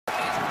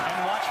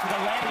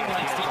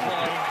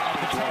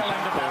tail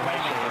end of that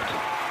landing.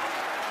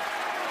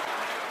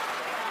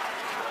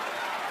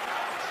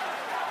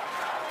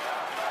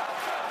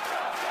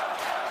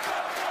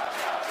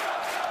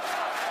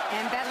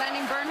 And that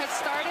landing burn has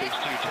started.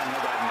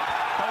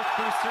 Both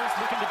boosters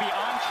looking to be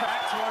on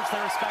track towards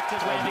their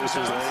respective landing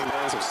zones. Landing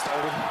burns have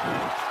started.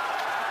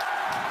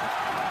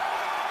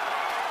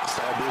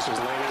 Side boosters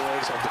landing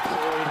legs have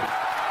deployed.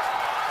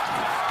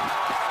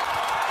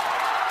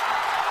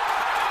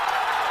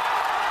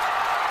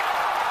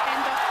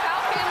 And the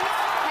Falcons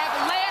have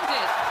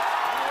landed.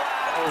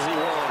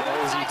 LZ1,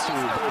 LZ2,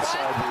 both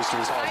side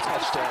boosters have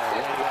touchdown.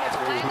 Landing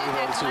operators move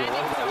on to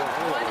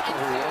 11.1,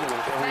 recovery 1 and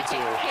recovery 2.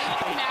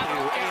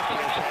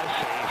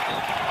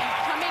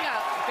 Coming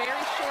up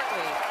very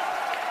shortly,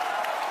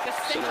 the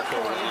Center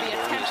Corps will be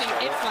attempting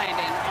its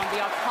landing on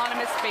the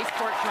autonomous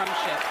spaceport drone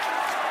ship.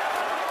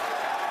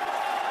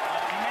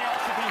 You may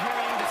also be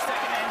hearing the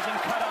second engine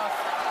cut off.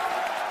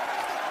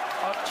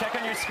 Oh, check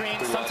on your screen.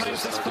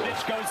 Sometimes this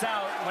footage goes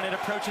out when it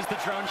approaches the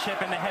drone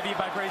ship and the heavy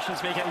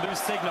vibrations make it lose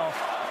signal.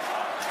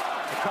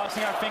 We're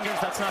crossing our fingers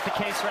that's not the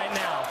case right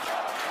now.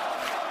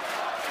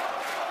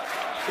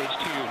 Stage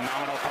 2,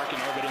 nominal parking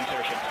orbit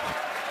insertion.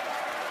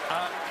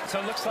 So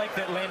it looks like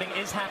that landing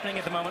is happening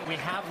at the moment. We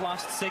have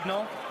lost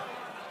signal.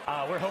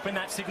 We're hoping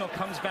that signal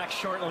comes back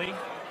shortly.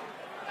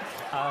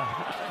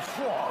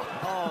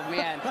 Oh,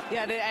 man.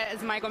 Yeah,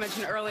 as Michael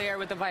mentioned earlier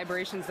with the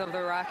vibrations of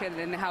the rocket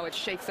and how it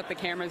shakes up the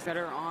cameras that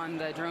are on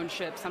the drone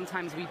ship,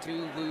 sometimes we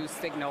do lose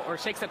signal or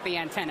shakes up the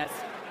antennas.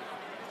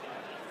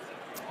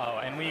 Oh,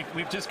 and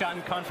we've just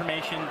gotten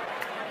confirmation.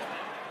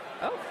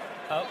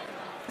 Oh.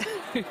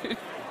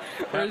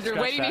 We're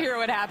waiting to hear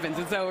what happens,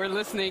 and so we're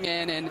listening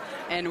in,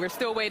 and we're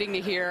still waiting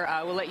to hear.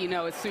 We'll let you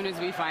know as soon as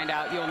we find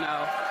out. You'll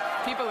know.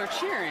 People are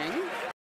cheering.